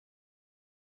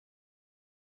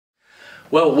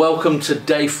Well, welcome to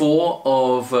day 4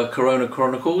 of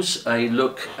Chronicles, a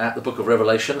look at the book of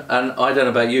Revelation. And I don't know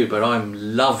about you, but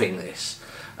I'm loving this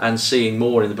and seeing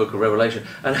more in the book of Revelation,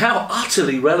 and how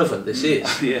utterly relevant this is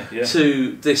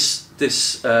to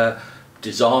this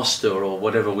disaster, or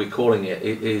whatever we're calling it,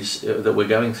 that we're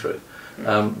going through.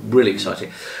 Really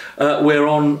exciting. We're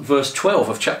on verse 12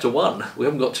 of chapter 1. We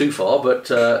haven't got too far, but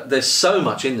there's so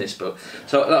much in this book.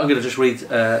 So I'm going to just read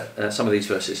some of these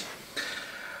verses.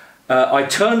 I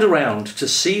turned around to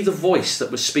see the voice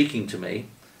that was speaking to me,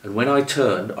 and when I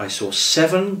turned, I saw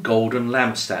 7 golden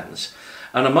lampstands.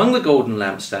 And among the golden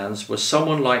lampstands was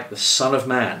someone like the Son of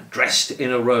Man, dressed in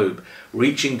a robe,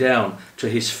 reaching down to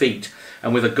his feet,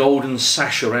 and with a golden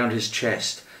sash around his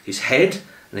chest. His head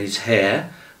and his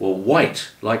hair were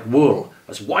white like wool,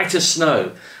 as white as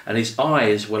snow, and his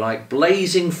eyes were like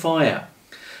blazing fire.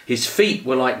 His feet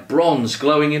were like bronze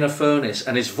glowing in a furnace,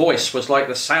 and his voice was like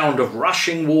the sound of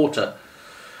rushing water.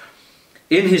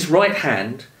 In his right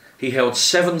hand he held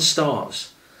 7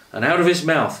 stars, and out of his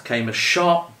mouth came a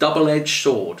sharp double-edged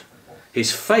sword.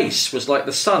 His face was like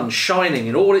the sun shining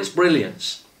in all its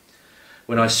brilliance.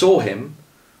 When I saw him,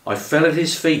 I fell at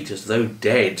his feet as though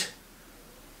dead.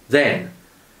 Then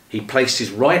he placed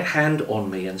his right hand on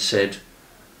me and said,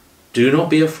 "Do not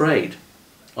be afraid.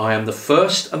 I am the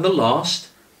first and the last,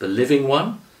 the living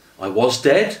one. I was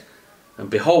dead,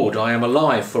 and behold, I am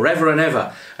alive forever and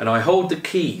ever, and I hold the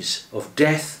keys of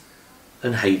death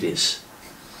and Hades."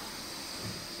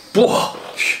 Whoa,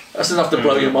 that's enough to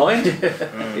blow your mind.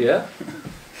 Yeah,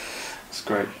 it's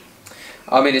great.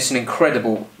 I mean, it's an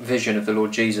incredible vision of the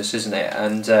Lord Jesus, isn't it?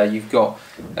 And you've got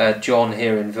John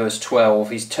here in verse 12.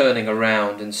 He's turning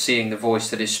around and seeing the voice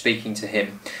that is speaking to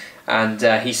him, and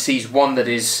he sees one that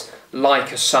is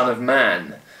like a son of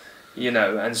man, you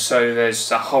know. And so there's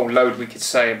a whole load we could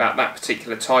say about that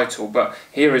particular title, but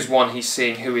here is one he's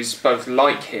seeing who is both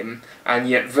like him and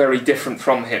yet very different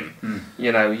from him.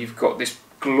 You know, you've got this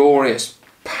glorious,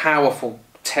 powerful,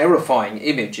 terrifying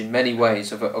image in many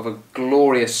ways of a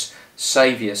glorious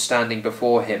Saviour standing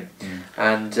before him,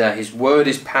 and his word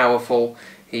is powerful.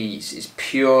 He's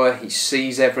pure. He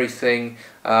sees everything.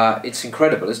 It's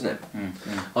incredible, isn't it?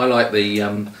 I like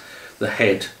the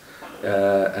head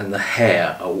and the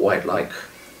hair are white like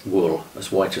wool,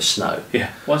 as white as snow.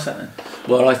 Yeah. What's that then?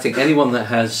 Well, I think anyone that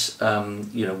has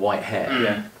white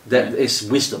hair, that is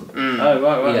wisdom. Oh,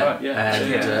 right, yeah.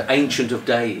 And ancient of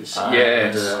days.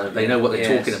 Yes. And, they know what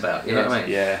they're talking about. You know what I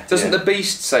mean? Yeah. Doesn't the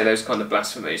beast say those kind of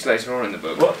blasphemies later on in the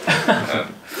book?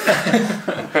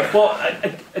 Well,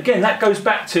 again, that goes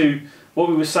back to what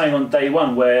we were saying on day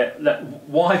 1, where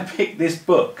why pick this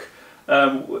book?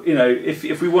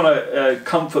 If we want to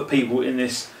comfort people in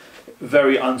this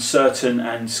very uncertain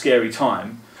and scary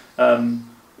time,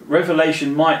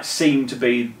 Revelation might seem to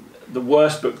be the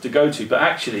worst book to go to, but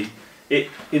actually,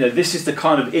 this is the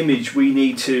kind of image we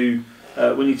need to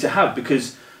have,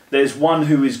 because there's one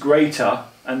who is greater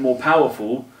and more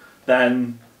powerful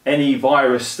than any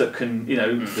virus that can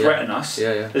threaten us.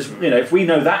 There's, if we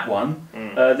know that one,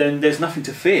 then there's nothing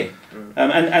to fear.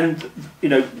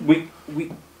 We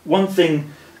one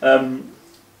thing.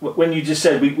 When you just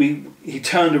said he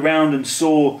turned around and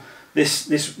saw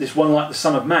this one like the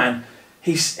Son of Man,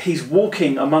 he's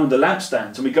walking among the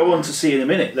lampstands, and we go on to see in a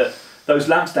minute that those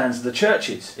lampstands are the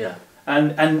churches. Yeah.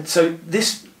 And so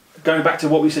this, going back to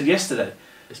what we said yesterday,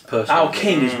 our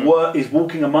King is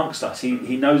walking amongst us.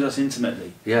 He knows us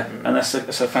intimately. Yeah. And that's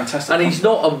a fantastic. And he's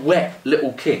not a wet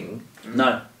little king.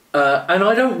 No. And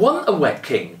I don't want a wet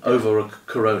king over a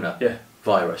corona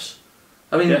virus.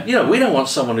 I mean, we don't want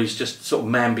someone who's just sort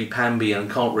of mamby-pamby and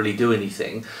can't really do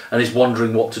anything and is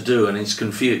wondering what to do and is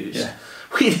confused. Yeah.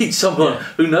 We need someone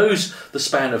who knows the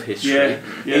span of history.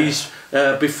 He's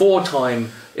before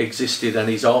time existed and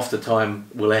he's after time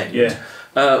will end.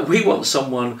 We want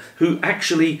someone who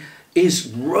actually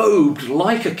is robed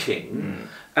like a king,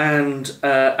 and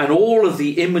all of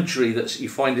the imagery that you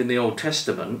find in the Old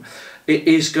Testament, it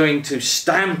is going to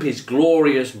stamp his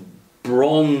glorious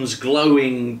bronze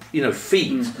glowing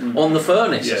feet on the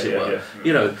furnace, as it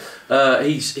were.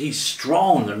 He's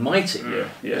strong and mighty. Go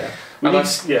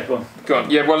on.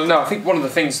 Yeah, well, no, I think one of the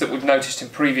things that we've noticed in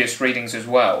previous readings as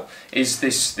well is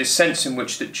this sense in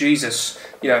which that Jesus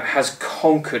has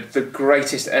conquered the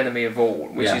greatest enemy of all,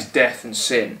 which is death and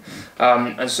sin.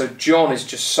 And so John is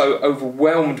just so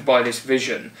overwhelmed by this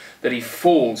vision that he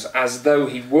falls as though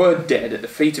he were dead at the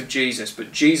feet of Jesus,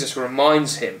 but Jesus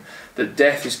reminds him that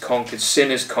death is conquered,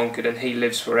 sin is conquered, and he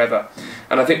lives forever.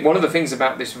 And I think one of the things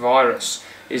about this virus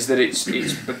is that it's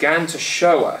began to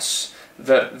show us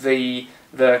that the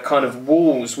kind of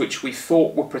walls which we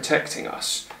thought were protecting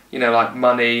us like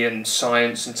money and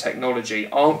science and technology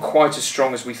aren't quite as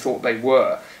strong as we thought they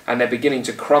were, and they're beginning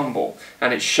to crumble.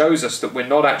 And it shows us that we're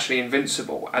not actually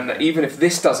invincible, and that even if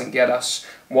this doesn't get us,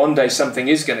 one day something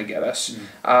is going to get us.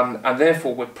 And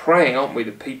therefore we're praying, aren't we,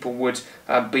 that people would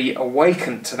be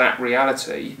awakened to that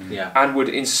reality, and would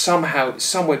in some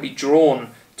way be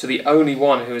drawn to the only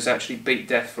one who has actually beat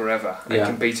death forever and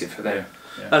can beat it for them.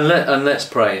 And let's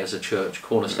pray as a church,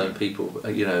 Cornerstone people.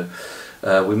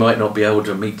 We might not be able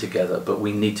to meet together, but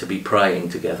we need to be praying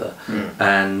together.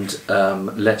 And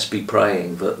let's be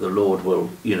praying that the Lord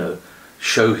will,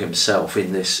 show Himself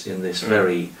in this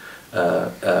very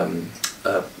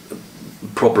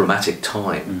problematic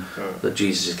time. That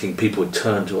Jesus is King. People would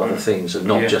turn to other things and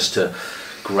not just to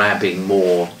grabbing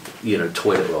more,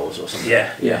 toilet rolls or something.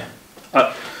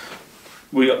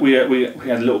 We had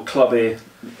a little club here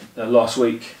last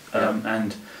week,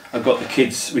 and I got the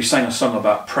kids. We sang a song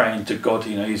about praying to God.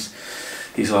 He's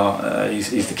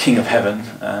the King of Heaven,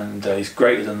 and He's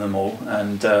greater than them all.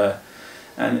 And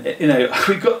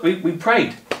we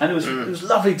prayed, and it was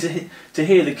lovely to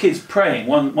hear the kids praying.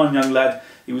 One young lad,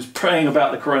 he was praying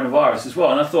about the coronavirus as well,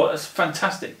 and I thought that's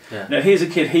fantastic. Here's a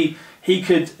kid.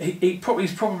 He's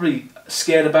probably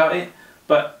scared about it,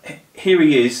 but here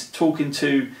he is talking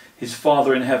to his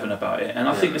Father in heaven about it, and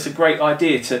I think it's a great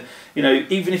idea to,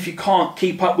 even if you can't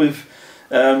keep up with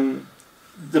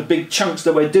the big chunks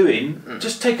that we're doing,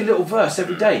 just take a little verse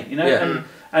every day,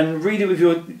 and read it with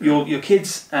your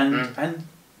kids and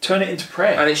turn it into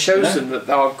prayer. And it shows them that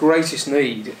our greatest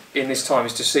need in this time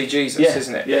is to see Jesus,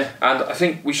 isn't it? And I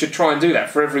think we should try and do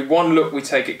that. For every one look we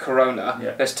take at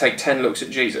Corona, let's take 10 looks at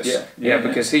Jesus.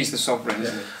 Because He's the sovereign,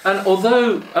 isn't He? And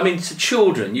although, to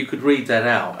children, you could read that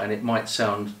out and it might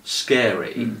sound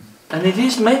scary, and it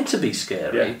is meant to be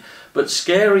scary, but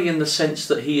scary in the sense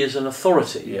that He is an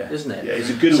authority, isn't it?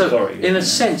 He's a good authority. In a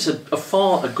sense, a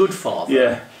good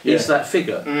father is that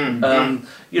figure.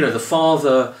 The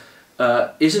father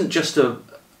isn't just a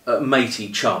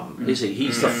matey chum, is he?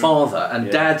 He's the father,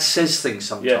 and Dad says things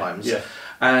sometimes,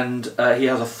 and he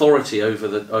has authority over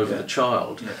the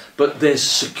child. But there's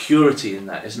security in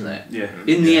that, isn't there?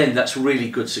 In the end, that's really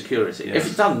good security if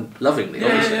it's done lovingly,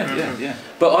 obviously.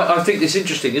 But I think it's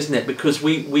interesting, isn't it? Because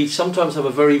we sometimes have a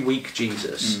very weak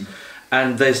Jesus,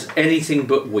 and there's anything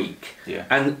but weak.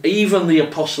 And even the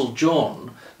Apostle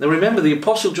John. Now remember, the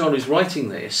Apostle John who's writing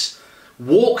this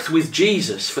walked with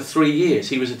Jesus for 3 years.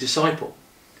 He was a disciple.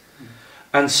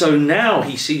 And so now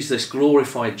he sees this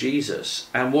glorified Jesus.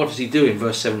 And what does he do in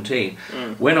verse 17?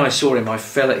 When I saw him, I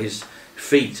fell at his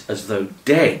feet as though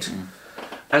dead.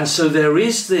 And so there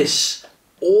is this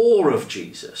awe of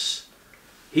Jesus.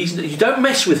 You don't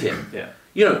mess with him.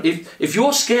 If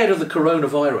you're scared of the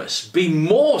coronavirus, be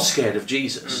more scared of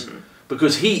Jesus.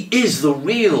 Because He is the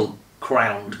real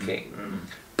crowned King.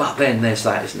 But then there's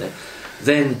that, isn't it?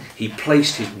 Then He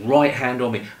placed His right hand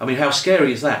on me. How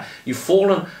scary is that? You've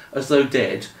fallen as though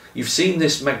dead. You've seen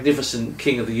this magnificent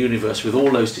King of the universe with all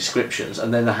those descriptions,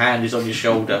 and then the hand is on your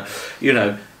shoulder,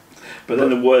 But then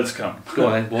the words come. Go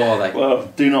on then, what are they?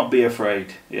 Well, do not be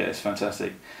afraid. Yeah, it's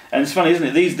fantastic. And it's funny,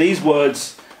 isn't it? These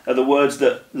words are the words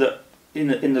that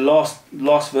in the last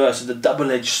verse are the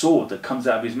double-edged sword that comes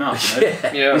out of His mouth.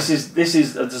 This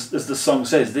is as the song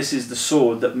says, this is the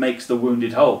sword that makes the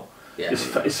wounded whole.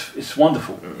 It's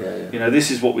wonderful.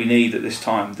 This is what we need at this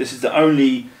time. This is the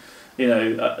only,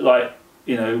 we're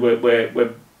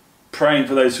praying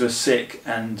for those who are sick,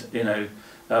 and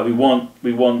we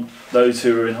want those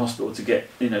who are in hospital to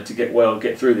get well,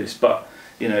 get through this. But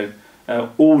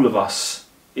all of us,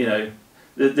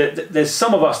 there's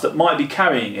some of us that might be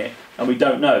carrying it and we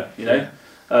don't know.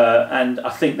 And I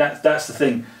think that's the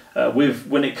thing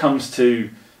when it comes to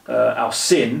our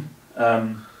sin.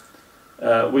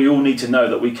 We all need to know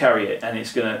that we carry it, and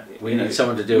it's gonna. We need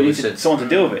someone to deal with it. Someone to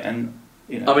deal with it, and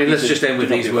let's just end with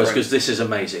these words, because this is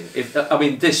amazing.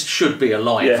 This should be a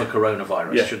line for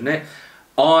coronavirus, shouldn't it?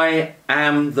 I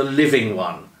am the living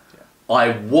one.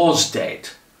 I was dead,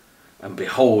 and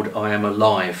behold, I am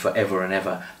alive forever and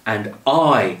ever, and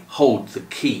I hold the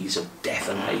keys of death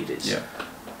and Hades.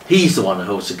 He's the one who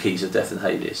holds the keys of death and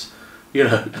Hades.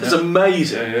 It's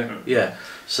amazing.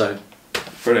 So,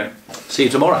 brilliant. See you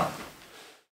tomorrow.